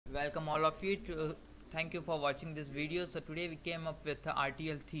Welcome all of you to thank you for watching this video. So today we came up with the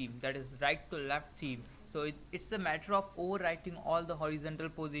RTL theme, that is right to left theme. So it's a matter of overwriting all the horizontal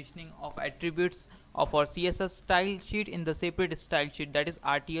positioning of attributes of our CSS style sheet in the separate style sheet, that is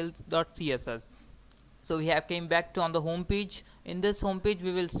RTL.css. So we have came back to on the home page. In this home page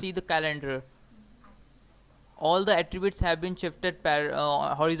we will see the calendar. All the attributes have been shifted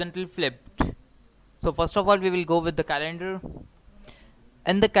horizontal flipped. So first of all we will go with the calendar.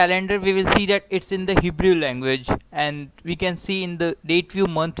 In the calendar we will see that it's in the Hebrew language, and we can see in the date view,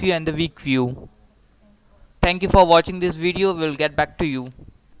 month view and the week view. Thank you for watching this video. We'll get back to you.